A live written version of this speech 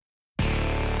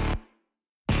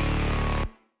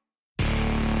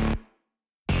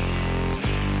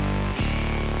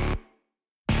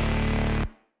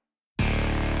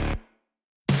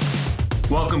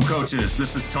Welcome, coaches.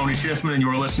 This is Tony Schiffman, and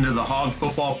you're listening to the Hog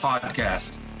Football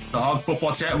Podcast. The Hog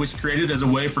Football Chat was created as a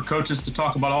way for coaches to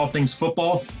talk about all things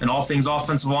football and all things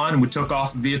offensive line, and we took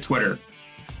off via Twitter.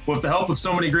 With the help of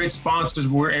so many great sponsors,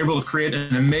 we were able to create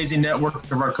an amazing network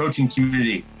of our coaching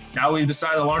community. Now we've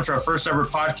decided to launch our first ever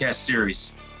podcast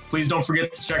series. Please don't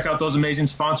forget to check out those amazing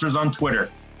sponsors on Twitter.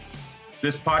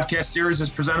 This podcast series is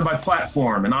presented by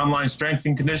Platform, an online strength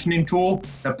and conditioning tool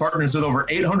that partners with over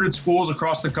 800 schools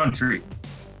across the country.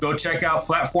 Go check out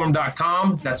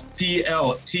platform.com, that's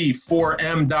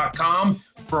PLT4M.com,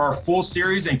 for our full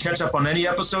series and catch up on any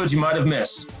episodes you might have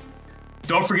missed.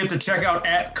 Don't forget to check out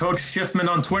 @Coach Schiffman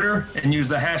on Twitter and use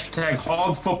the hashtag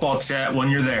HogFootballChat when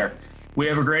you're there. We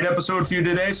have a great episode for you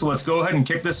today, so let's go ahead and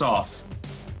kick this off.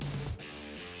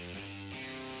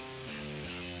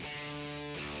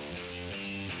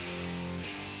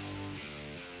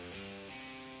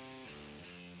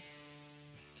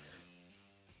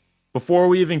 Before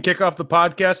we even kick off the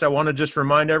podcast, I want to just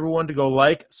remind everyone to go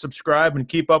like, subscribe, and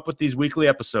keep up with these weekly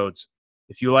episodes.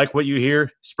 If you like what you hear,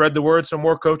 spread the word so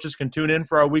more coaches can tune in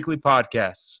for our weekly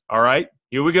podcasts. All right,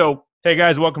 here we go. Hey,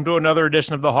 guys, welcome to another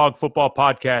edition of the Hog Football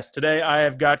Podcast. Today, I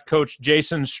have got Coach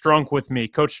Jason Strunk with me.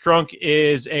 Coach Strunk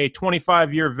is a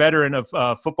 25-year veteran of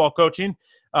football coaching.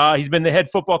 He's been the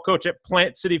head football coach at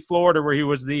Plant City, Florida, where he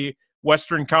was the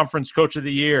Western Conference Coach of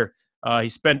the Year. He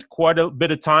spent quite a bit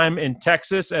of time in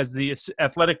Texas as the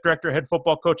athletic director, head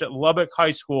football coach at Lubbock High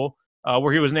School,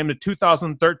 where he was named the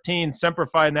 2013 Semper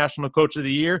Fi National Coach of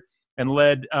the Year and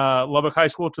led Lubbock High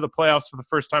School to the playoffs for the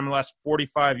first time in the last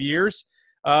 45 years.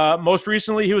 Most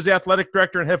recently, he was the athletic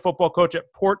director and head football coach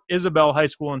at Port Isabel High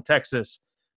School in Texas.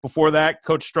 Before that,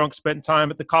 Coach Strunk spent time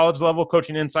at the college level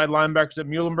coaching inside linebackers at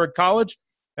Muhlenberg College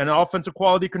and an offensive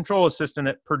quality control assistant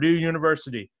at Purdue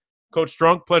University. Coach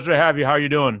Strunk, pleasure to have you. How are you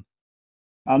doing?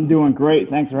 I'm doing great.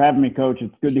 Thanks for having me, Coach.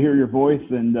 It's good to hear your voice,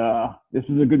 and this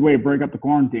is a good way to break up the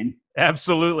quarantine.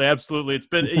 Absolutely, absolutely. It's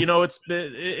been,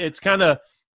 it's kind of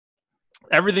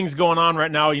everything's going on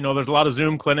right now. There's a lot of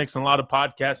Zoom clinics and a lot of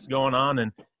podcasts going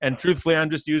on, and truthfully, I'm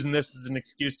just using this as an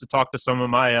excuse to talk to some of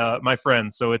my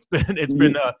friends. So it's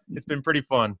been pretty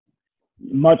fun.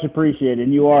 Much appreciated,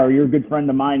 and you're a good friend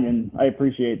of mine, and I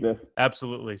appreciate this.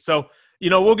 Absolutely. So,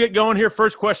 we'll get going here.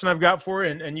 First question I've got for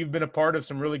you, and you've been a part of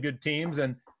some really good teams,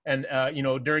 and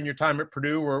during your time at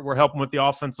Purdue, we're helping with the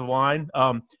offensive line.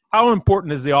 How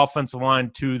important is the offensive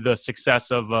line to the success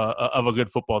of a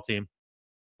good football team?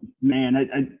 Man,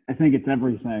 I think it's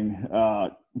everything.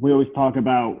 We always talk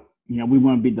about, we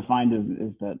want to be defined as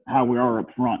that how we are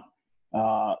up front.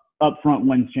 Up front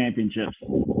wins championships.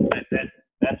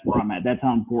 That's where I'm at. That's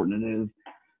how important it is.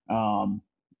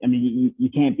 You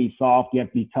can't be soft. You have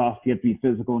to be tough. You have to be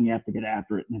physical, and you have to get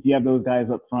after it. And if you have those guys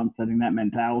up front setting that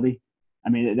mentality,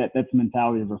 that's the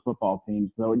mentality of a football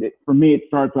team. So for me, it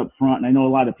starts up front. And I know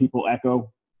a lot of people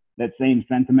echo that same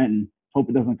sentiment and hope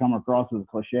it doesn't come across as a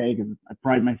cliche, because I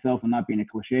pride myself in not being a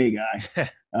cliche guy.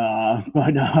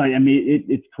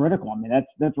 It's critical.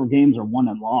 That's where games are won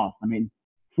and lost.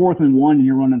 4th and 1, and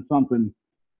you're running something,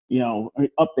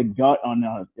 up the gut on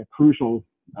a crucial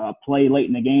play late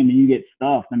in the game, and you get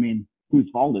stuffed. Whose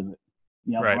fault is it?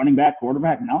 Right. Running back,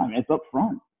 quarterback? No, it's up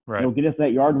front. Right. Get us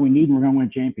that yard we need, and we're going to win a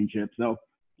championship. So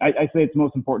I say it's the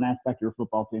most important aspect of your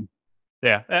football team.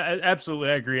 Yeah, absolutely.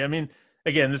 I agree.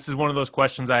 Again, this is one of those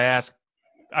questions I ask.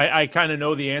 I kind of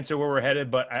know the answer where we're headed,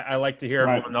 but I like to hear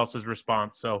everyone else's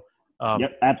response. So,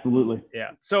 yep, absolutely.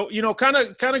 Yeah. So, kind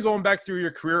of going back through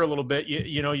your career a little bit,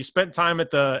 you spent time at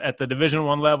the Division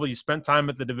I level, you spent time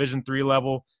at the Division III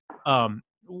level.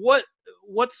 What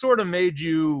sort of made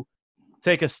you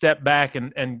take a step back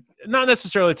and not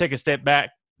necessarily take a step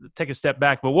back,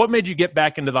 but what made you get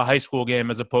back into the high school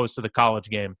game as opposed to the college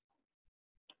game?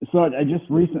 So I just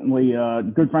recently, a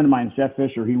good friend of mine, Jeff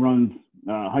Fisher, he runs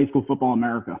High School Football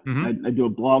America. Mm-hmm. I do a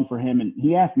blog for him, and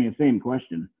he asked me the same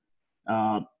question.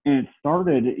 And it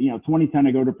started, 2010,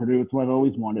 I go to Purdue. It's what I've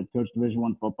always wanted, coach Division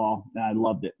I football, and I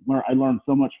loved it. I learned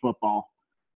so much football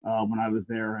when I was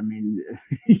there.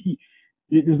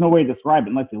 There's no way to describe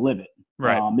it unless you live it.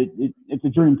 Right. It's a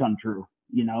dream come true,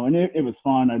 and it was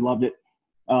fun. I loved it.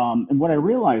 And what I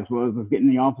realized was I was getting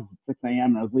in the office at 6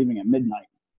 a.m. and I was leaving at midnight.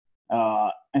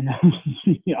 And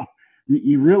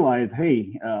you realize,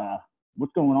 hey,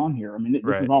 what's going on here? This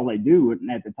is all I do. And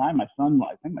at the time, I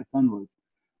think my son was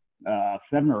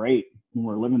 7 or 8 when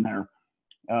we were living there.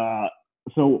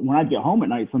 So when I'd get home at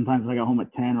night, sometimes I got home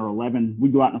at 10 or 11,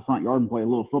 we'd go out in the front yard and play a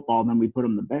little football, and then we'd put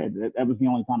him to bed. That was the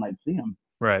only time I'd see him.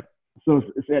 Right. So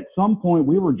at some point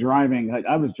we were driving.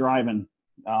 I was driving.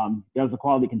 I was a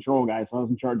quality control guy, so I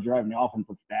was in charge of driving the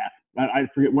offensive staff. I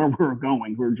forget where we were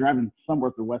going. We were driving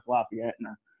somewhere through West Lafayette, and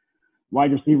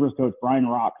wide receivers coach, Brian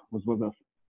Rock, was with us.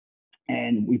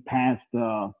 And we passed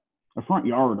a front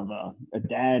yard of a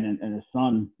dad and his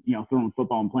son, throwing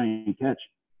football and playing catch.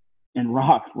 And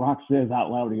Rock says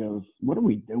out loud, he goes, "What are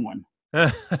we doing?"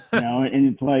 And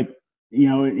it's like,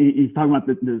 he's talking about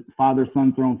the father,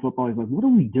 son throwing football. He's like, "What are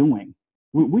we doing?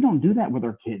 We don't do that with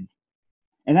our kids."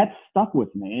 And that stuck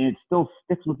with me, and it still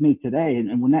sticks with me today.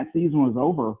 And when that season was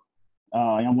over,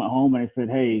 I went home and I said,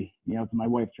 "Hey, to my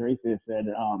wife Tracy, I said,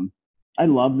 I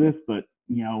love this, but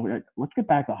let's get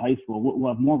back to high school.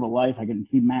 We'll have more of a life. I can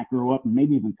see Matt grow up and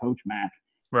maybe even coach Matt."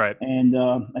 Right. And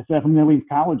I said, if I'm going to leave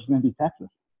college, it's going to be Texas.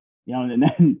 And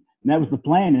that was the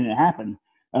plan, and it happened.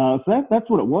 So that's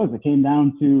what it was. It came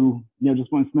down to,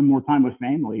 just want to spend more time with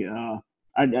family.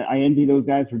 I envy those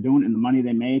guys for doing it and the money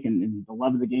they make and the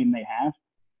love of the game they have.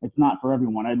 It's not for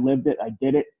everyone. I lived it. I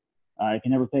did it. I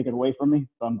can never take it away from me.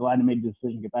 So I'm glad I made the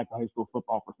decision to get back to high school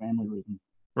football for family reasons.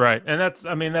 Right. And that's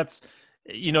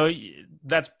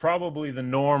probably the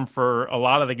norm for a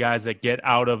lot of the guys that get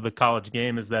out of the college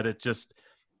game, is that it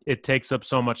takes up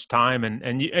so much time.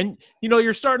 And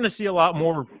you're starting to see a lot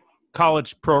more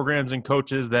college programs and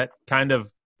coaches that kind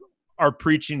of are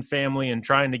preaching family and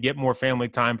trying to get more family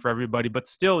time for everybody. But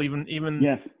still, even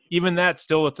that,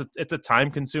 still, it's a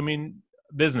time consuming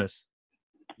business.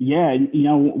 Yeah.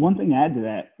 One thing to add to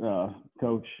that,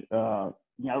 Coach,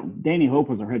 Danny Hope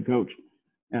was our head coach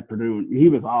at Purdue. He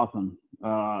was awesome.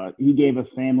 He gave us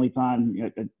family time.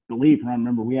 I believe, I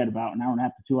remember, we had about an hour and a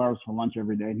half to 2 hours for lunch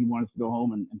every day. And he wanted us to go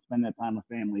home and spend that time with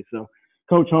family. So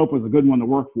Coach Hope was a good one to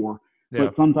work for. Yeah.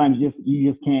 But sometimes you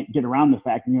just can't get around the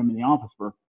fact that you're in the office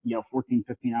for 14,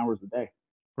 15 hours a day.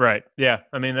 Right. Yeah.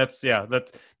 I mean, that's the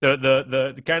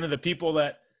kind of the people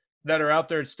that are out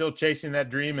there still chasing that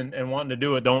dream and wanting to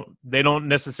do it, they don't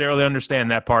necessarily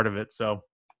understand that part of it. So,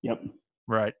 yep.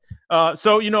 Right.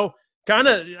 So,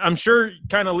 I'm sure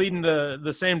leading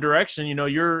the same direction,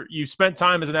 you spent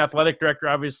time as an athletic director,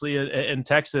 obviously, in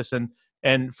Texas.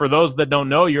 And for those that don't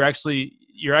know, you're actually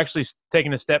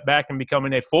taking a step back and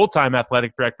becoming a full-time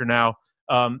athletic director now.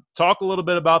 Talk a little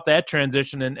bit about that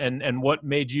transition and what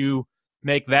made you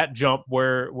make that jump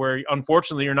where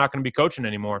unfortunately you're not going to be coaching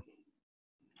anymore.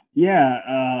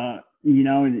 Yeah.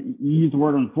 You use the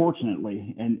word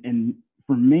unfortunately. And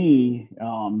for me,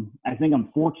 I think I'm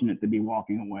fortunate to be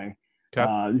walking away. Okay.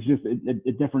 It's just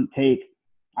a different take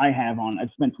I have on.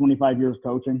 I've spent 25 years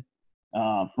coaching,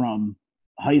 from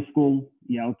high school,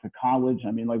 to college.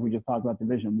 I mean, like we just talked about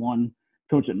Division I,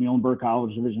 coach at Muhlenberg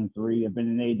College, Division III. I've been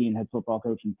an AD and head football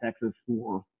coach in Texas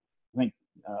for, I think,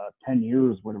 10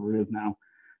 years, whatever it is now.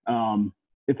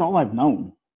 It's all I've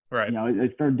known. Right. I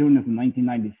started doing this in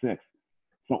 1996.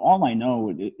 So all I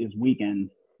know is weekends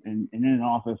and in an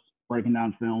office, breaking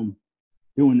down film,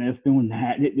 doing this, doing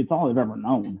that. It's all I've ever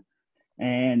known.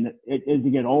 And as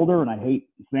you get older, and I hate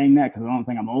saying that because I don't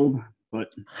think I'm old, but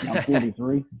I'm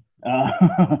 43.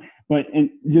 But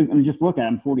just look at it,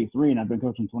 I'm 43 and I've been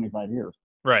coaching 25 years.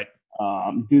 Right.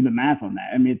 Do the math on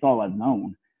that. I mean, it's all I've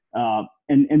known.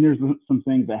 And there's some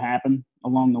things that happen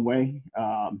along the way.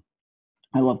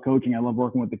 I love coaching. I love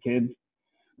working with the kids.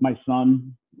 My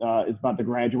son is about to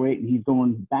graduate and he's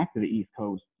going back to the East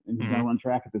Coast and he's going to run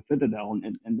track at the Citadel.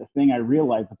 And the thing I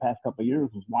realized the past couple of years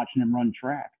was watching him run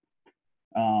track.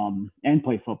 And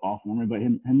play football for me, but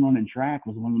him running track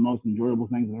was one of the most enjoyable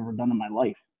things I've ever done in my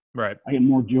life. Right. I get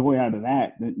more joy out of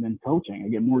that than coaching. I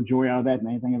get more joy out of that than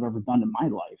anything I've ever done in my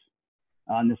life.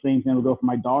 And the same thing will go for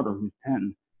my daughter, who's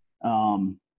 10.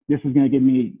 This is going to give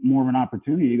me more of an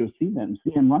opportunity to go see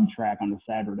him run track on a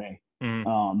Saturday.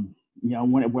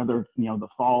 Whether it's the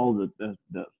fall, the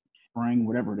spring,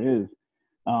 whatever it is.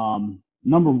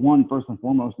 Number one, first and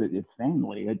foremost, it's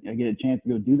family. I get a chance to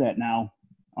go do that now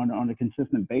on a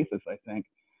consistent basis, I think.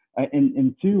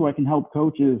 And two, I can help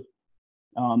coaches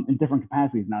in different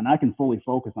capacities now. And I can fully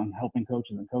focus on helping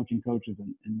coaches and coaching coaches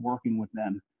and working with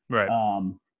them. Right.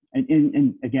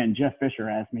 And again, Jeff Fisher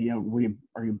asked me,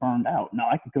 are you burned out? No,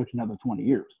 I could coach another 20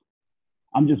 years.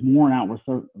 I'm just worn out with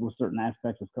certain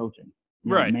aspects of coaching.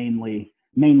 Right. Mainly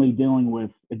dealing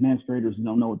with administrators who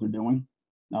don't know what they're doing.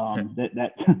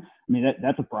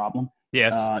 That's a problem.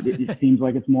 Yes. It seems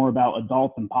like it's more about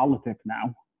adults and politics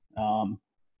now.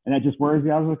 And that just wears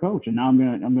me out as a coach. And now I'm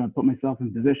gonna put myself in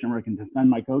a position where I can defend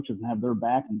my coaches and have their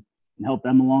back and help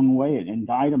them along the way and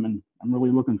guide them. And I'm really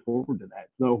looking forward to that.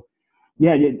 So,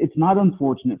 yeah, it's not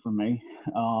unfortunate for me.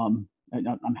 I'm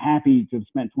happy to have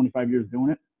spent 25 years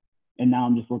doing it. And now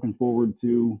I'm just looking forward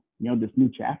to, this new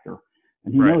chapter.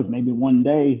 And who knows, maybe one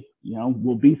day,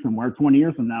 we'll be somewhere 20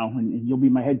 years from now and you'll be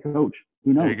my head coach.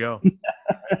 Who knows? There you go.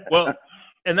 Well,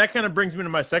 and that kind of brings me to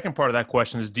my second part of that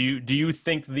question is, do you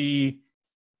think the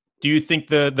Do you think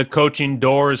the coaching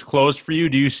door is closed for you?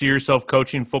 Do you see yourself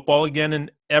coaching football again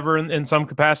in some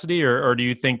capacity, or do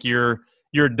you think you're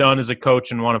done as a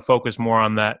coach and want to focus more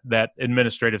on that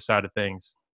administrative side of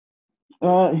things?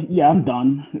 Yeah, I'm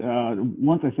done.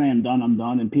 Once I say I'm done, I'm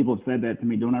done. And people have said that to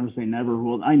me. Don't ever say never.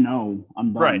 Well, I know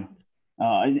I'm done. Right.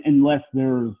 Unless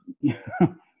there's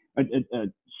a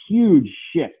huge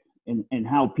shift in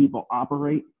how people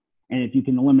operate. And if you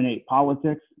can eliminate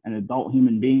politics and adult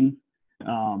human beings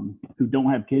who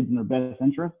don't have kids in their best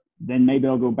interest, then maybe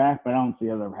I'll go back, but I don't see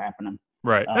that ever happening.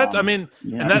 Right. That's, I mean,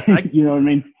 yeah. and that, you know what I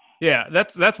mean? Yeah,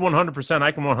 that's 100%.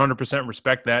 I can 100%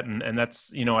 respect that. And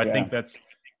that's, I think that's,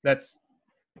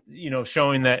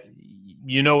 showing that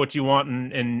you know what you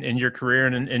want in your career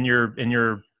and in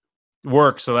your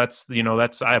work. So that's,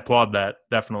 I applaud that,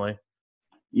 definitely.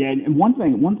 Yeah. And one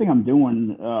thing I'm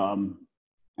doing,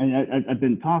 and I've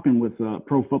been talking with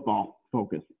Pro Football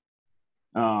Focus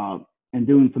and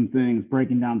doing some things,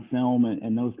 breaking down film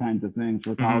and those kinds of things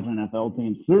for college and NFL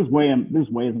teams. So there's ways I'm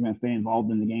going to stay involved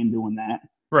in the game doing that.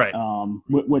 Right.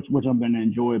 Which I'm going to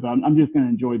enjoy, but I'm just going to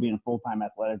enjoy being a full-time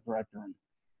athletic director. And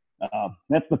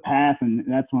that's the path, and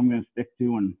that's what I'm going to stick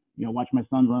to. And, watch my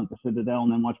son run at the Citadel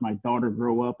and then watch my daughter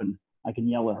grow up, and I can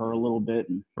yell at her a little bit.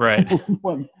 And right.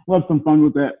 we'll have some fun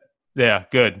with that. Yeah,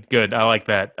 good. I like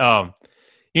that. One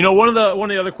of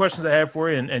the other questions I have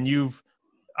for you, and you've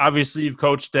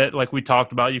coached at, like we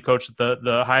talked about, you coached at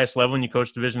the highest level and you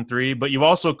coached Division III, but you've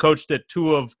also coached at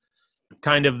two of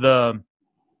kind of the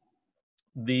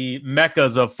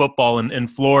meccas of football in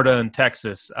Florida and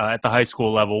Texas at the high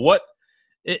school level.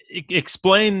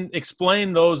 Explain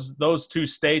those two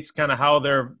states, kind of how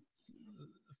they're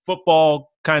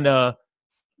football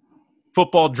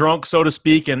drunk, so to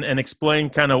speak, and explain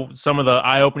kind of some of the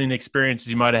eye-opening experiences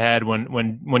you might have had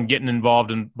when getting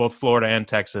involved in both Florida and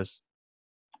Texas.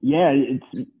 Yeah, it's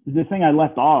the thing I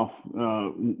left off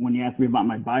when you asked me about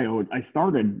my bio. I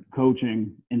started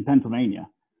coaching in Pennsylvania.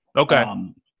 Okay.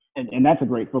 And that's a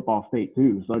great football state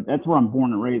too. So that's where I'm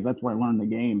born and raised. That's where I learned the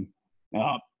game.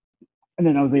 And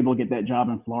then I was able to get that job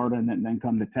in Florida and then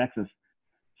come to Texas.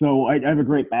 So I have a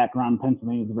great background.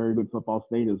 Pennsylvania is a very good football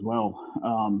state as well.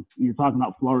 You're talking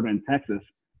about Florida and Texas.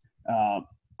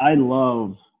 I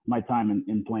love my time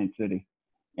in Plant City.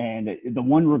 And the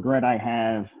one regret I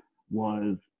have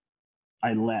was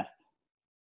I left.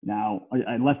 Now,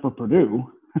 I left for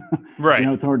Purdue. Right.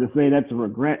 It's hard to say that's a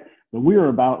regret. But we were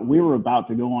about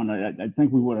to go on. I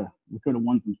think we could have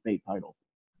won some state titles.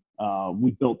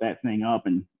 We built that thing up,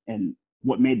 and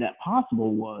what made that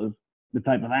possible was the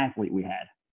type of athlete we had.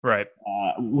 Right.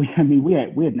 We had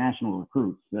national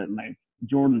recruits.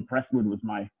 Jordan Presswood was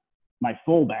my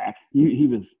fullback. He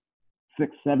was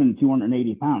 6'7",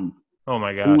 280 pounds. Oh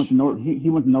my gosh. He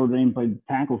went to Notre Dame, played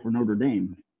tackle for Notre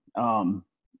Dame. So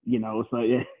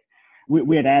yeah,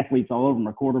 we had athletes all over.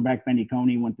 Our quarterback Benny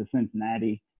Coney went to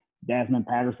Cincinnati. Desmond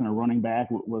Patterson, a running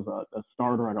back, was a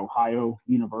starter at Ohio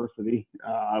University.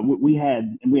 We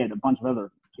had a bunch of other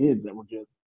kids that were just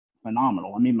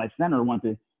phenomenal. I mean, my center went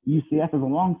to UCF as a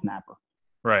long snapper.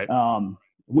 Right.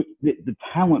 The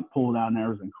talent pool down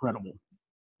there is incredible.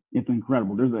 It's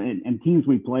incredible. And teams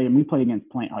we play against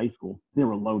Plant High School. They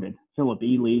were loaded. Philip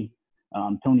Ely,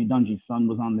 Tony Dungy's son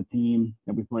was on the team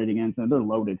that we played against, and they're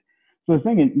loaded. So the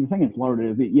thing in Florida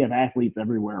is that you have athletes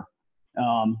everywhere.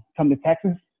 Come to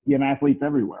Texas, you have athletes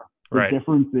everywhere. The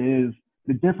difference is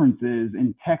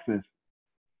in Texas,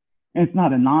 and it's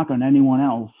not a knock on anyone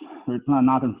else, or it's not a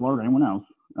knock on Florida or anyone else.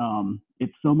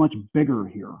 It's so much bigger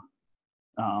here.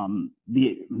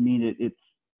 We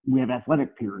have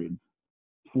athletic periods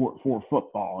for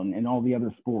football and all the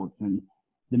other sports, and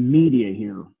the media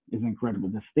here is incredible.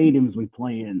 The stadiums we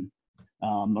play in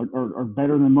are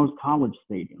better than most college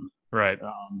stadiums. Right.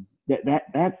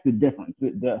 That's the difference.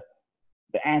 The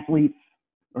athletes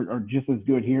are just as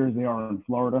good here as they are in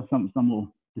Florida. Some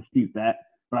will dispute that,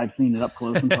 but I've seen it up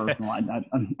close and personal.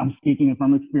 I'm speaking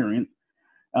from experience.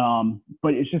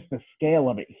 But it's just the scale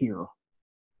of it here,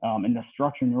 and the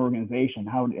structure and the organization,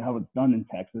 how it's done in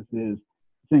Texas it's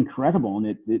incredible, and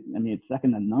it's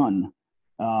second to none.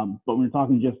 But when you're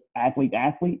talking just athlete,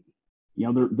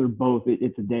 they're both.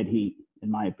 It's a dead heat,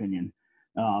 in my opinion.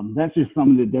 That's just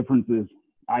some of the differences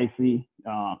I see,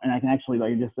 and I can actually,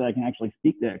 like I just said, I can actually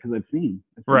speak to that because I've seen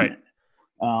right. it.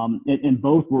 And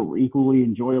both were equally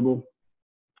enjoyable,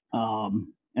 and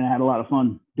I had a lot of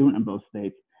fun doing it in both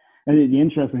states. And the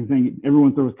interesting thing,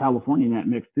 everyone throws California in that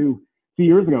mix too. A few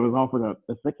years ago, I was offered a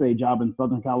 6A job in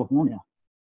Southern California.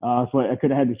 So I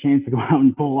could have had the chance to go out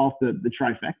and pull off the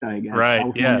trifecta, I guess. Right,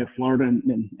 California, yeah. Florida,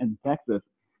 and Texas.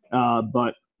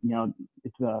 But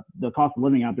it's the cost of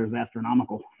living out there is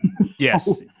astronomical. Yes.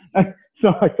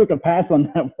 So I took a pass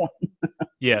on that one.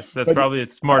 Yes, that's probably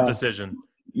a smart decision.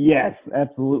 Yes,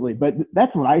 absolutely. But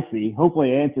that's what I see.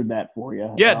 Hopefully I answered that for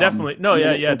you. Yeah, definitely. No,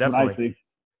 yeah, that's definitely. what I see.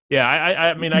 Yeah,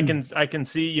 I mean, I can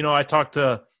see. I talked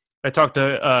to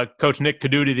Coach Nick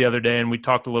Caduti the other day, and we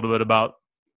talked a little bit about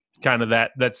kind of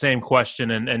that same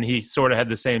question, and he sort of had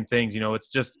the same things.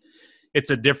 It's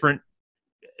a different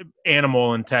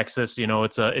animal in Texas.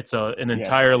 It's an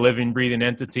entire living, breathing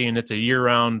entity, and it's a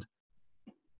year-round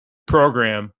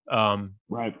program.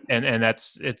 Right. And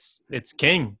it's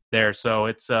king there. So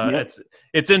it's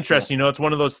interesting. It's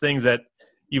one of those things that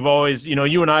you've always,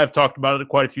 you and I have talked about it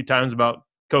quite a few times about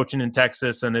coaching in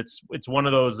Texas, and it's one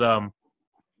of those.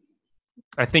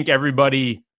 I think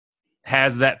everybody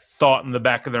has that thought in the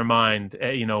back of their mind.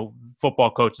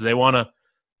 Football coaches, they want to.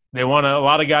 A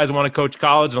lot of guys want to coach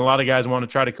college, and a lot of guys want to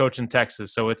try to coach in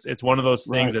Texas. So it's one of those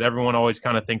things that everyone always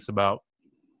kind of thinks about.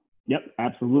 Yep,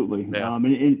 absolutely. Yeah.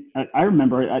 And I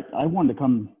remember I wanted to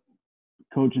come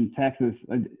coach in Texas.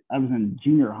 I was in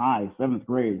junior high, 7th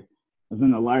grade. I was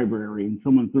in the library, and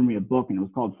someone threw me a book, and it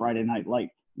was called Friday Night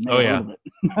Lights. Oh yeah.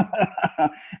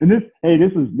 And this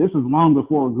is long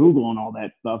before Google and all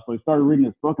that stuff. So I started reading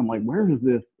this book. I'm like, where is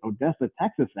this Odessa,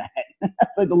 Texas at? I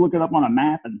had to look it up on a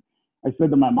map, and I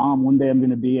said to my mom, one day I'm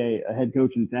going to be a head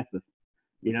coach in Texas.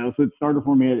 So it started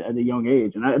for me at a young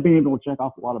age, and I've been able to check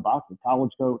off a lot of boxes.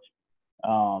 College coach,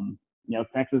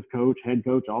 Texas coach, head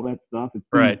coach, all that stuff. It's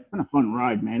been a fun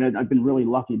ride, man. I've been really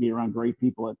lucky to be around great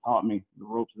people that taught me the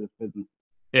ropes of this business.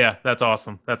 Yeah, that's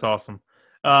awesome. That's awesome.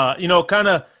 Kind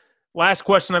of last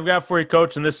question I've got for you,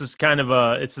 Coach, and this is kind of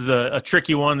a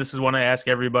tricky one. This is one I ask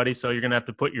everybody, so you're going to have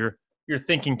to put your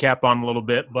thinking cap on a little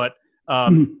bit. But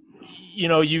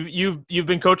you've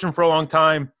been coaching for a long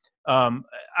time.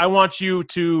 I want you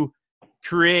to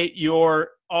create your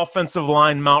offensive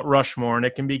line Mount Rushmore, and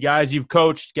it can be guys you've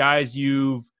coached, guys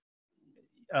you've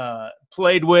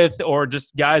played with, or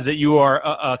just guys that you are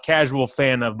a casual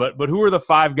fan of. But who are the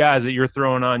 5 guys that you're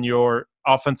throwing on your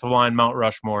offensive line Mount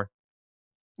Rushmore?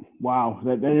 Wow,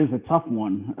 that is a tough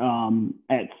one.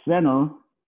 At center,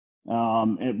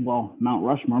 Mount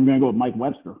Rushmore, I'm going to go with Mike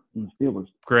Webster from the Steelers.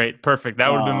 Great, perfect.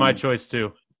 That would have been my choice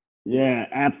too. Yeah,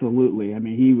 absolutely. I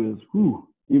mean, he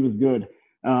was good.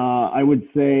 I would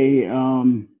say,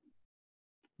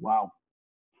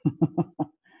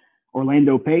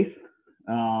 Orlando Pace.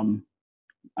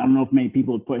 I don't know if many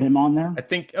people would put him on there. I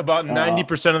think about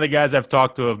 90% of the guys I've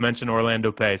talked to have mentioned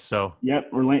Orlando Pace. So yep,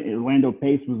 Orlando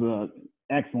Pace was an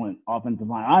excellent offensive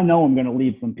line. I know I'm going to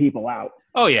leave some people out.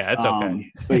 Oh yeah, it's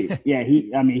okay. But yeah,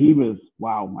 he was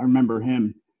wow. I remember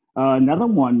him. Another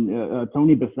one,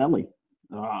 Tony Baselli.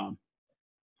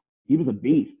 He was a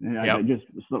beast. And I just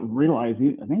realized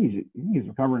I think he's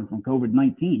recovering from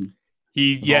COVID-19.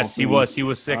 He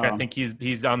was sick. I think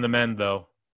he's on the mend though.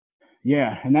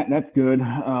 Yeah, and that's good.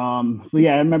 So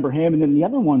yeah, I remember him, and then the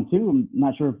other one too. I'm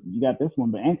not sure if you got this one,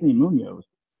 but Anthony Munoz.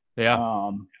 Yeah.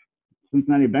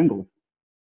 Cincinnati Bengals.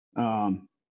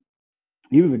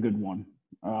 He was a good one.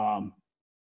 So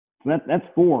that's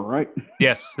 4, right?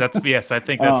 Yes, I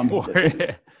think that's 4.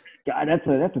 God, that's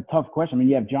a tough question. I mean,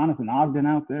 you have Jonathan Ogden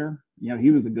out there. He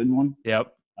was a good one.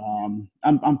 Yep.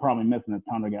 I'm probably missing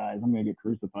a ton of guys. I'm gonna get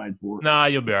crucified for it. Nah,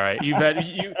 you'll be all right.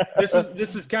 This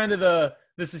is kind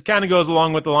of goes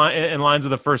along with the lines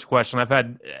of the first question. I've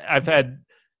had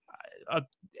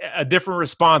a different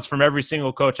response from every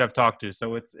single coach I've talked to,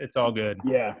 so it's all good.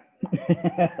 Yeah,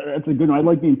 that's a good one. I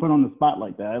like being put on the spot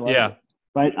like that. I like it.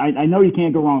 But I know you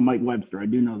can't go wrong with Mike Webster. I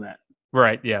do know that.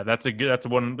 Right. Yeah,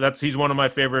 he's one of my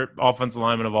favorite offensive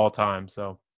linemen of all time.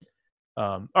 So.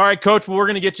 All right, Coach, well, we're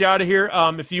going to get you out of here.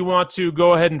 If you want to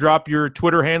go ahead and drop your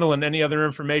Twitter handle and any other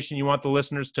information you want the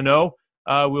listeners to know,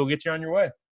 we'll get you on your way.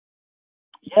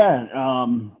 Yeah.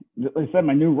 Like I said,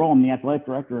 my new role, I'm the athletic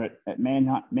director at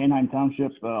Manheim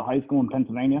Township High School in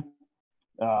Pennsylvania.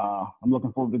 I'm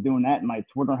looking forward to doing that. My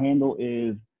Twitter handle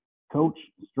is Coach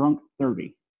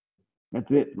Strunk30. That's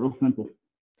it. Real simple.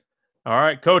 All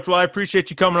right, Coach. Well, I appreciate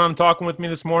you coming on and talking with me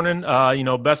this morning.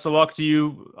 Best of luck to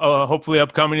you, hopefully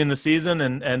upcoming in the season,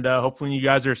 and hopefully you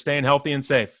guys are staying healthy and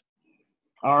safe.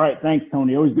 All right. Thanks,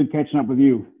 Tony. Always good catching up with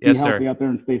you. Yes, Be healthy out there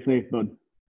and stay safe, bud.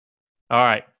 All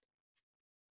right.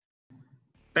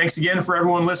 Thanks again for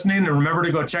everyone listening, and remember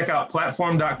to go check out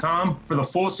platform.com for the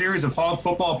full series of Hog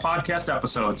Football podcast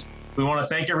episodes. We want to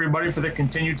thank everybody for their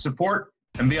continued support,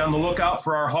 and be on the lookout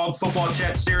for our Hog Football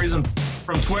Chat series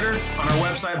from Twitter on our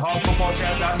website,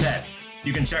 hogfootballchat.net.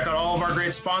 You can check out all of our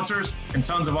great sponsors and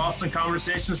tons of awesome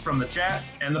conversations from the chat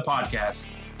and the podcast.